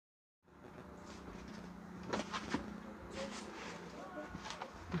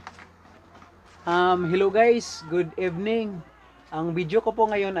Hello guys, good evening. Ang video ko po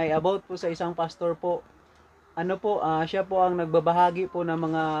ngayon ay about po sa isang pastor po. Siya po ang nagbabahagi po ng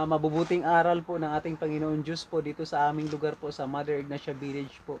mga mabubuting aral po ng ating Panginoon Diyos po dito sa aming lugar po sa Mother Ignacia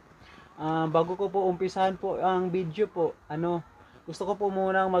Village po. Bago ko po umpisahan po ang video po, gusto ko po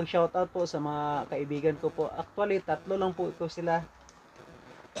munang mag-shoutout po sa mga kaibigan ko po. Actually, tatlo lang po ito sila.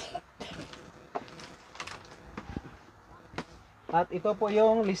 At ito po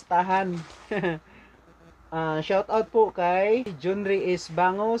yung listahan. Shout out po kay Junri S.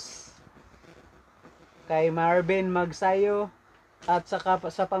 Bangos, kay Marvin Magsayo, at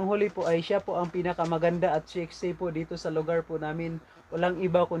sa panghuli po ay siya po ang pinakamaganda at sexy po dito sa lugar po namin. Walang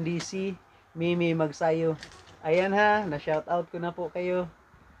iba kundi si Mimi Magsayo. Ayan ha, na-shout out ko na po kayo.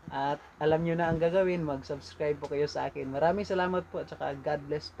 At alam nyo na ang gagawin, mag-subscribe po kayo sa akin. Maraming salamat po at saka God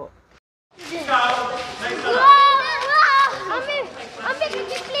bless po. Ami,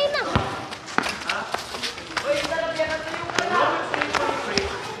 pilipina.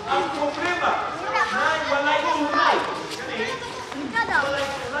 Ang problema, wala yung tunay.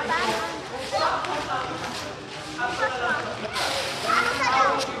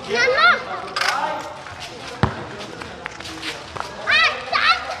 Yan na.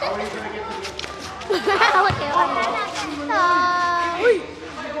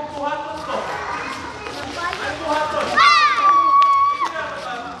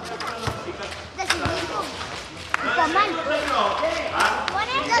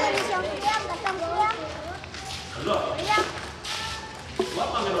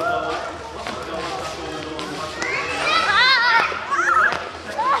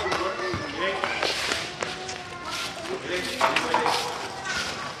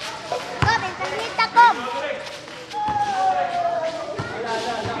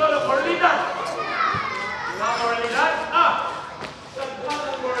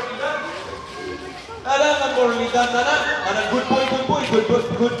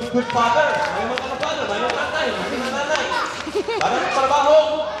 Good father. May mga father, may mga tatay, may mga nanay. Parang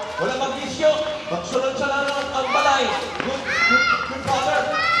trabaho, wala mag-isyo, magsunod sa lanang ang balay. Good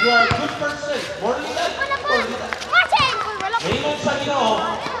father. You are a good person. More than that. Ngayon sa Ginoo,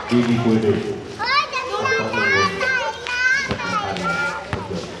 hindi pwede.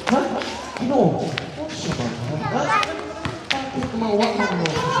 Ha? Ginoo? Ano siya ba? Ha? Bakit mawa mo mo?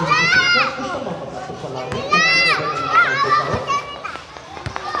 Gusto mo pagkato sa langit?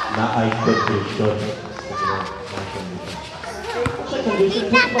 Na-eye condition.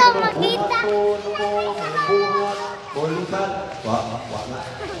 Kita to, magkita. Bolikan.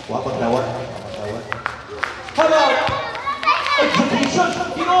 Wah pagdawat. How about education?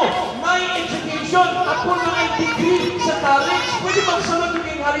 You know, my education, ako na ay degree sa college. Pwede bang sunod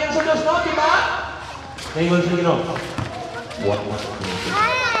yung harian sa Diyos, no? Diba? Ngayon sa Ginoo. What?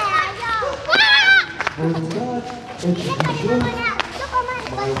 Education.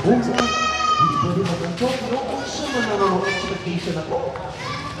 Mga bunga, hindi pwede mag-antok. No, also mananong expectation ako.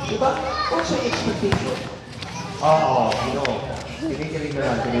 Diba? Also expectation. You know, kinikilig na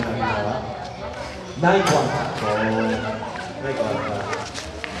natin yung ginawa. 9-1.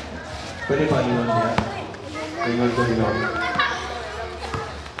 Pwede pa iwan niya? Iwan ko iwan.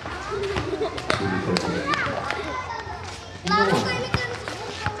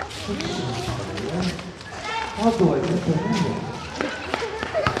 How do I get to know you?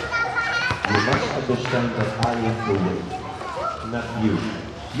 You must understand that I am the way, not you.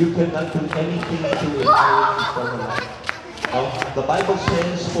 You cannot do anything to inherit eternal life. The Bible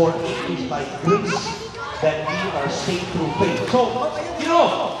says, for it is by grace that we are saved through faith. So, you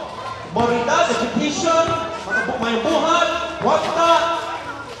know, moralidad, education, may buhat, wata,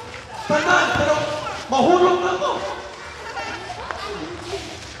 tanan, pero mahulog na mo.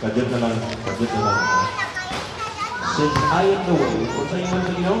 Kadyan na lang. Since I am the way, kung sa inyo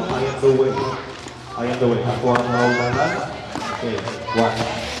sa inyo, I am the way. I am the way. Ako ang naumalan. Okay, what?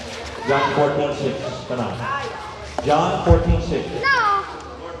 John 14:6. Tanang. John 14:6. No.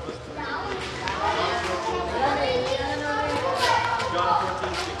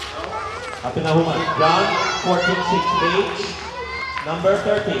 Atin na human. John 14:6. Page number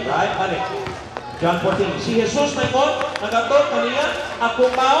 30. Right? Balik. John 14. Si Jesus na ikon, nagatot kaniya,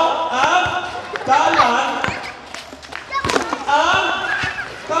 ako mao ang kalan, ang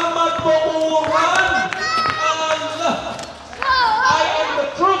kamatuuran. Allah. I am the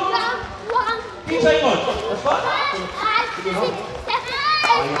truth. Kinsa ikon? That's what? I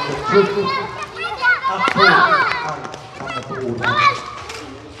am the truth. Ako ang kamatuuran.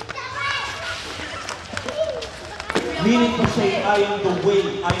 Meaning to say, I am the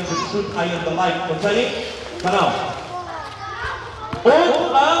way, I am the truth, I am the life. Kung sali? Tanaw. O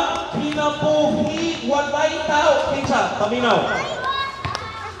ang kinabuhi walay tao. Kinsa, paminaw.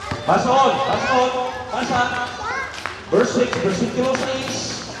 Basa. Verse 6, versikulo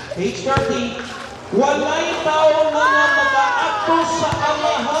 6, page 30. Walay tao na nga mag-aakto sa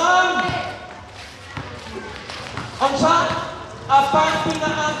amahan. Ang sa apang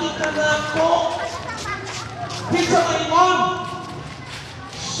pinaagi ka na ako. Kinsa maingon.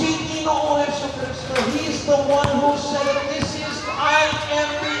 Si Ginoo Jesucristo, He is the one who said it. This is, I am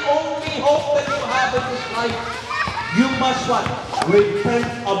the only hope that you have in this life. You must what? Repent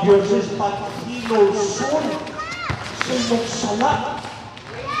of your sins. Paghinulson. Sumog sala.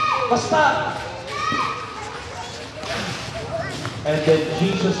 Basta. And then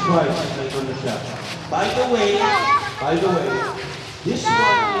Jesus Christ may gonna siya. By the way, this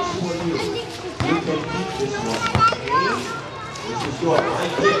one is for you. You can eat this one. Okay? This is yours. I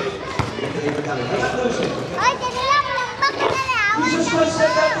give. Ay, dali lang. Lampak ko na lang. Jesus Christ said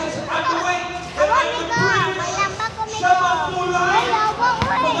that is on the way. And I will preach. Siya magpulay.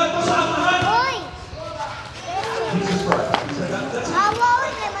 Mga ito sa amahan. Uy! Jesus Christ. He said that. That's it. Awa, uy.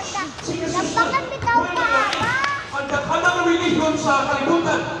 Lampakan bitaw pa. Ang dakanang religion sa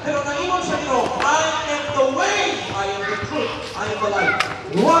kalibutan, pero naingon sa inyo, I am the way, I am the truth, I am the life.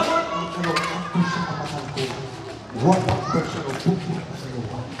 What ang kalawang sa amahan ko? What ang personal buhay ka sa iyo?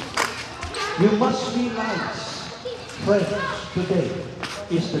 You must realize, friends, today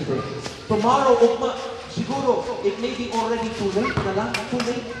is the day. Tomorrow, siguro, it may be already too late na lang. Too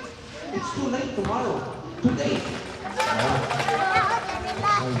late. It's too late tomorrow. Today.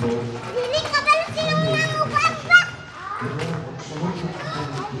 Hindi ka ba silang nangupapak?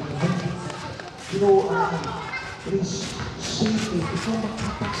 Please, save me. Ikaw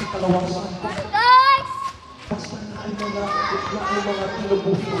magkapag sa kalawasan ko. Guys! Basta na ay mga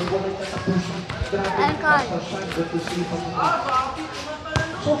tinubuhin ang walay katapusan. Grabe ang kasasyan that you see from me.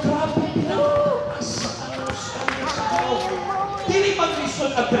 So grabe pinagtaas sa ano. Dili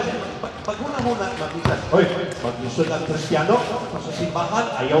pag-listen ang Kristiyano. Pag huna-huna, pag-listen ang Kristiyano, sa simbahan,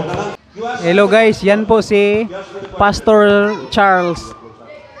 ayaw na lang. Hello guys, yan po si Pastor Charles.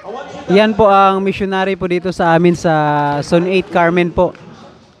 Yan po ang missionary po dito sa amin sa Zone 8 Carmen po.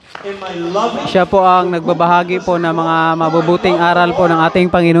 Siya po ang nagbabahagi po ng mga mabubuting aral po ng ating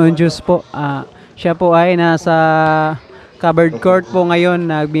Panginoon Diyos po. Siya po ay nasa covered court po ngayon,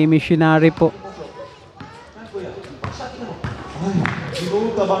 nagmi-missionary po.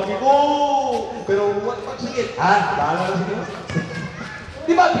 Tabangin ko! Pero pagsingit, bahala na sige.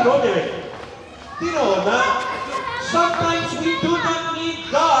 Di ba, tino, Tino, na sometimes we do not need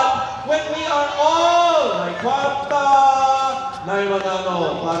God when we are all may kwarta, may mga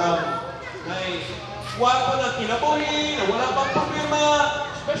parang may kwarta na kinabuhi, na wala pang problema,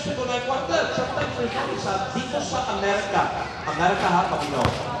 especially kung may kwarta. Sometimes there's only dito sa Amerika ha,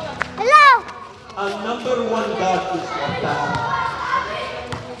 Panginoon. Hello! Ang number one God is kwarta.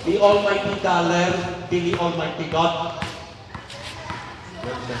 The Almighty Dollar, the Almighty God.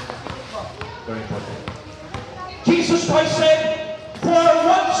 Very important. Jesus Christ said, "For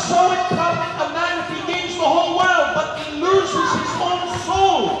what shall it profit a man if he gains the whole world, but he loses his own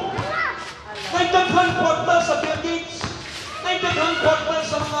soul?" Nagdaghan kwarta sa Bill Gates. Nagdaghan kwarta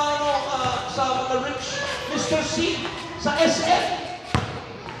sa mga rich Mr. C, sa SF.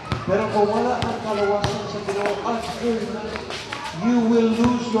 Pero kung wala ang kalawasan sa Ginoo, you will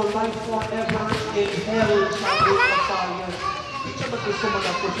lose your life forever in hell sa fire. Hindi siya gusto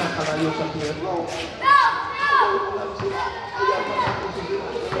mag-ako sa kalayo sa pierno.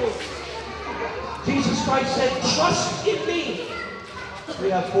 Jesus Christ said, "Trust in me." We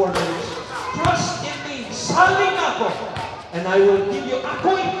have 4 minutes. Trust in me. Saling ako. And I will give you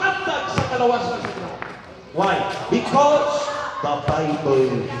ako'y atag sa kalawasan sa Ginoo. Why? Because the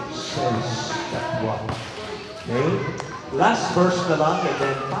Bible says that one. Okay? Last verse na lang, and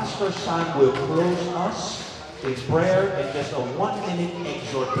then Pastor Sam will close us in prayer and just a 1-minute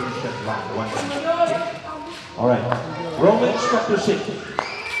exhortation lang. 1 minute. All right. Romans chapter 6.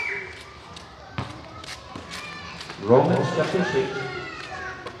 Romans chapter 6.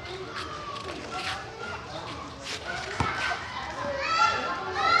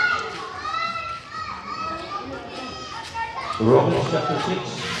 Romans chapter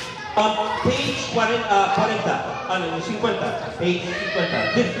 6. Page 40, 50, page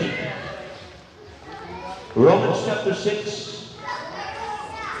 50. Romans chapter 6.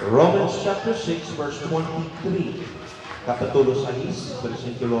 Romans chapter 6, verse 23. Kapitulo 6,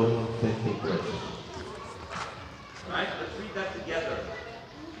 versikulo 23. Right, let's read that together.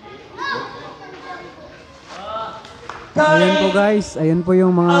 Ayan po guys, ayan po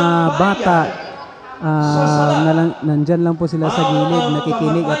yung mga bata nandyan lang po sila sa gilid,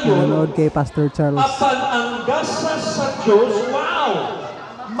 nakikinig at nanonood kay Pastor Charles. Apan ang gasa sa Diyos, wow!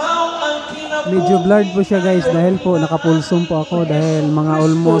 Mao ang Medyo blurred po siya guys dahil po nakapulsong po ako dahil mga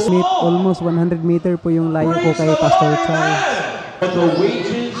almost 100 meter po yung layo ko kay Pastor Charles. But the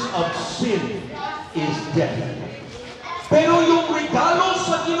wages of sin is death. Pero yung regalo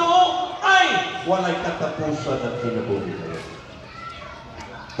sa Ginoo ay walay katapusan ng kinabuhi.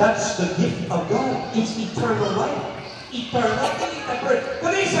 That's the gift of God. It's eternal life.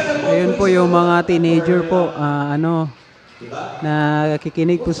 Ayun po yung mga teenager po,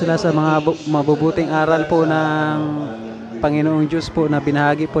 nakikinig po sila sa mga mabubuting aral po ng Panginoong Diyos po na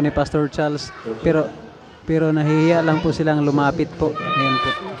binahagi po ni Pastor Charles. Pero nahihiya lang po silang lumapit po. Ayan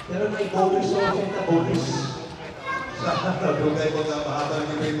po. Pero may bonus o bonus. Sa dugay mo nga mahaba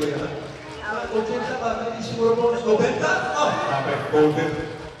ni May Kuya. Konsenta ba? Hindi siguro bonus. 90? Oh, dapat golden.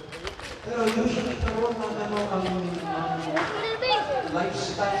 Pero usually karoon ang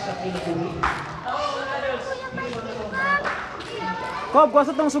lifestyle sa kinabuhi. Kob,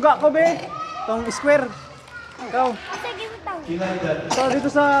 kwasa tong suga ko be. Tong square. Ikaw. Ikaw dito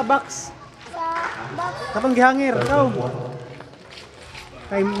sa box. Katong gihangir. Ikaw.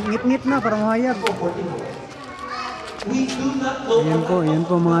 Kay ngit-ngit na parang hayag. Ayan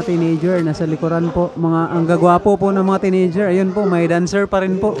po mga teenager. Nasa likuran po. Ang gagwapo po ng mga teenager. Ayun po, may dancer pa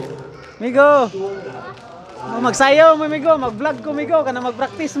rin po. Migo! Magsayaw mo, Migo. Mag-vlog ko, Migo. Kana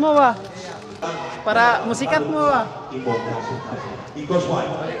mag-practice mo ba? Para musikat mo ba? Because why?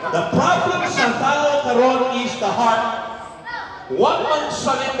 The problem sa tao karon is the heart. One man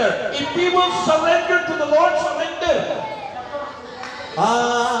surrender. If we will surrender to the Lord, surrender.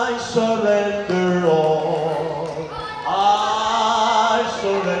 I surrender all. I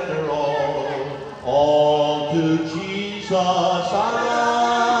surrender all to Jesus.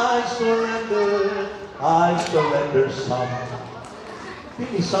 I surrender some.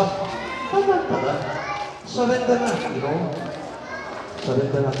 Pili some. Paman pala. Surrender na, you know.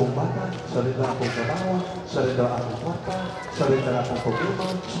 Surrender akong bata, surrender akong trabaho, surrender akong kwarta, surrender akong problema,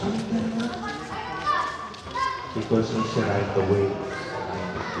 surrender na. Because He said, I am the way.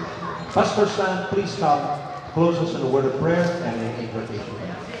 Pastor Stan, please come. Close us in a word of prayer and an invitation.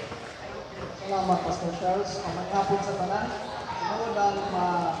 Salamat, Pastor Charles. May hapon sa tanan. Inood ang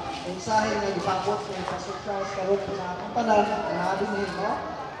mensahe na ipabot ni Pastor Charles karon po sa akong tanan. Nahadin no?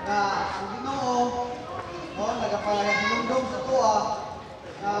 Na ang Ginoo nagapahinumdum sa tuwa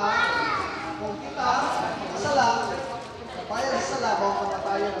na kung kita kasala, kapayag sa sala, bawang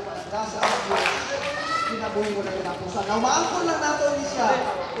kamatayo na panagdasa ang Diyos, kinabuhi mo na kinapusan. Now, maangkon lang nato ni siya,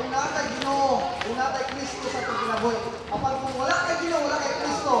 kung natay Ginoo, kung natay Kristo sa itong kinabuhi. Kapag kung wala kay Ginoo, wala kay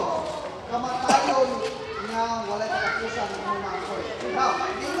Kristo, kamatayon nga wala katapusan ng mga angkon. Now,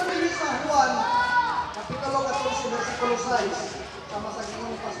 hindi mo nili sa Juan, Kapitulo 14, versikulo 6, sama sa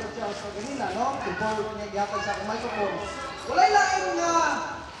Ginoong Pastor Charles Maganina, no? Before niya gihatag sa microphone. Walay lain nga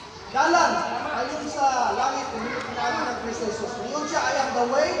dalan ayon sa langit kung hindi pinaagi ng Kristo Jesus. Ngayon siya, I am the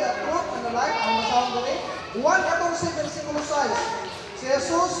way, the truth, and the life. Ang masawang gani. Juan 14, versikulo 6. Si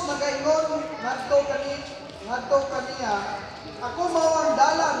Jesus nagaingon ngadto kaniya, ako mao ang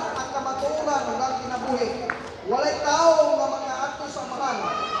dalan, ang kamatuoran, ug ang kinabuhi. Walay tao nga mga adto sa amahan,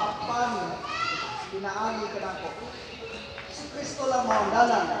 apan pinaagi kanako. Kristo lang mo ang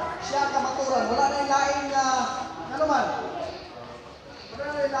dalan. Siya ang kamaturan. Wala na ilain na, ano man?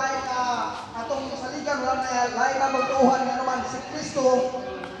 Wala na ilain na atong saligan. Wala na ilain na magtuuhan. Ano man? Si Kristo,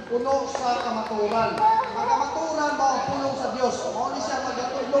 puno sa kamaturan. Ang kamaturan mo ang puno sa Diyos. Mauni siya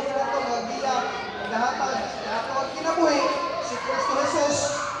magtulog na ito, magagiya, maghahatag. At kinabuhi, si Kristo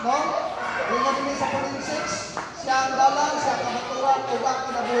Jesus, no? Yung nga sa Pulin 6, siya ang dalan, siya ang kamaturan, o ang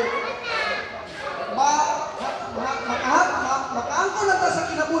kinabuhi. Makaangkon na ta sa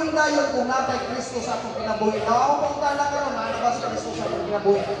kinabuhi dayon kung natay Kristo sa atong kinabuhi. Daw kung tala karon nalabas Kristo sa atong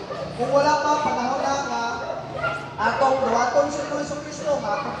kinabuhi. Kung wala pa panahon na nga atong duwaton sa Kristo,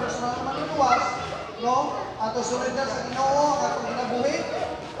 nga atong personal na manluwas, no? Atong surrender sa Ginoo ang atong kinabuhi,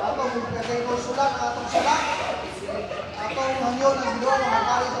 atong pagkayusulan ang atong sala, atong hangyon ang Ginoo nga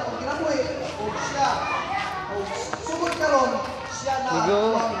makari sa atong kinabuhi, ug siya sugod karon siya na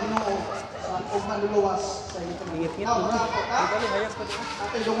ang Ginoo ug manluluwas sa itong mga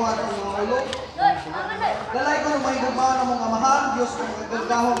ating dunguhan ang mga ulo. Dalay ko ng may gumawa ng mga amahan, Diyos kong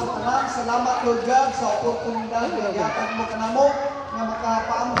magagahon sa tanan. Salamat, Lord God, sa oportunidad na yatag mo ka na mo na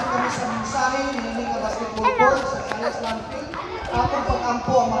makapaambot kami sa mensahe ng hindi nga basketball court sa Charles Landfill. Akong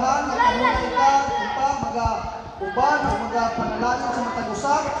pag-ampo amahan, magkamunay ka, kumpa, mag-uban o mag-panalangin sa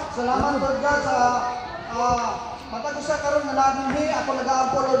matag-usap. Salamat, Lord God, sa Matag usa karon nga nadinhi ako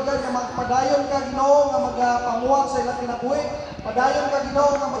nagaampo Lord God nga magpadayon ka Ginoo nga magapamuhat sa ilang kinabuhi. Padayon ka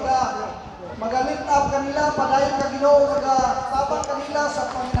Ginoo nga mag-lift up kanila, padayon ka Ginoo nga tabang kanila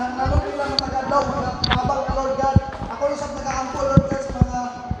sa panginahanglan nila nga tagadlaw nga tabang ka Lord God. Ako usab nagaampo Lord God sa mga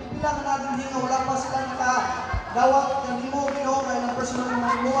pipila nga nadinhi nga wala pa sila nakadawat kanimo Ginoo nga ilang personal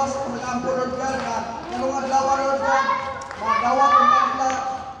nga luwas ako nagaampo Lord God nga kanong adlaw Lord God madawat kanila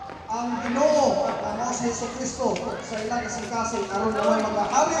ang Ginoo ang mga si Jesucristo sa ilang kasing-kasing aron naman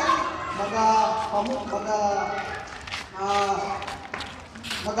magahari,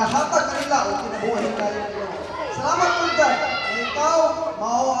 magahatag kanila o kinabuhi kayo. Salamat po God. Ikaw,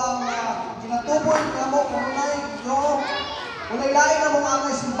 mao ang ginatuboy nga mo kanunay Ginoo. Unay lain na mong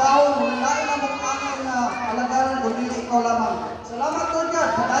angay simbahon, unay lain na mong angay na alagaran kundi ikaw lamang. Salamat Lord God.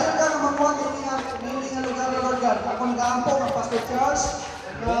 Padayon ka nga mamuhat ini nga lugar Lord God. Ako nag-aampo ng Pastor Charles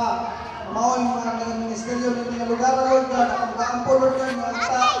na mao yung mga ministeryo ng mga lugar Lord God. Ako nag-aampo Lord God nga mga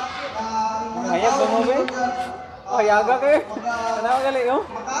Ayag ba mo ba? Oh, yaga kayo. Ano gali yo?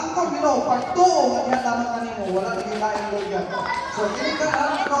 Makaangkon Ginoo pagtuo nga diha lamang kanimo wala naging lain Lord God. So dili ka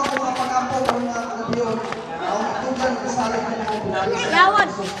ano ako mga pag-ampo pero nga kagabiyon. Ang tugan sa salit kanimo. Yawan.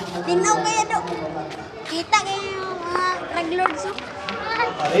 Tinaw kayo do. Kita kayo yung mga nag-lord so.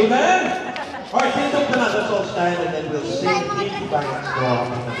 Amen. Alright, please don't come out. Let's all stand and then we'll sing. Keep back and go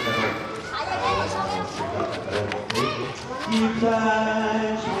up. Give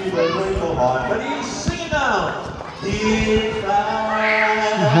thanks with a grateful heart. But you sing it now. Give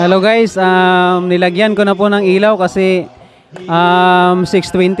thanks. Hello guys, nilagyan ko na po ng ilaw kasi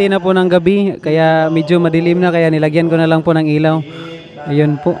 6:20 na po ng gabi kaya medyo madilim na kaya nilagyan ko na lang po ng ilaw.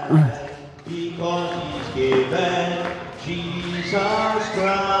 Ayun po. Because He's given Jesus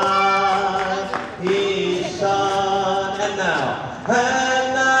Christ, His Son.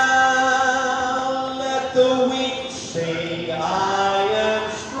 And now, let the weak say, I am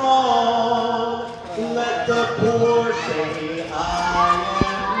strong. Let the poor say, I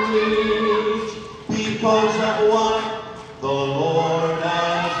am rich. Because of what the Lord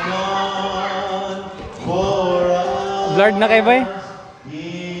has done for us. Blurred na kayo ba?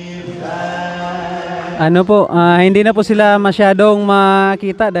 Give thanks. Ano po, hindi na po sila masyadong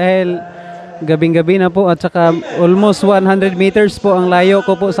makita dahil gabing-gabi na po at saka almost 100 meters po ang layo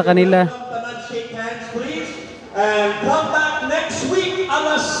ko po sa kanila. Shake hands, please. And come back next week,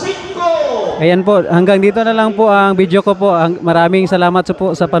 alas 5. Ayan po, hanggang dito na lang po ang video ko po. Maraming salamat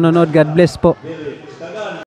po sa panonood. God bless po.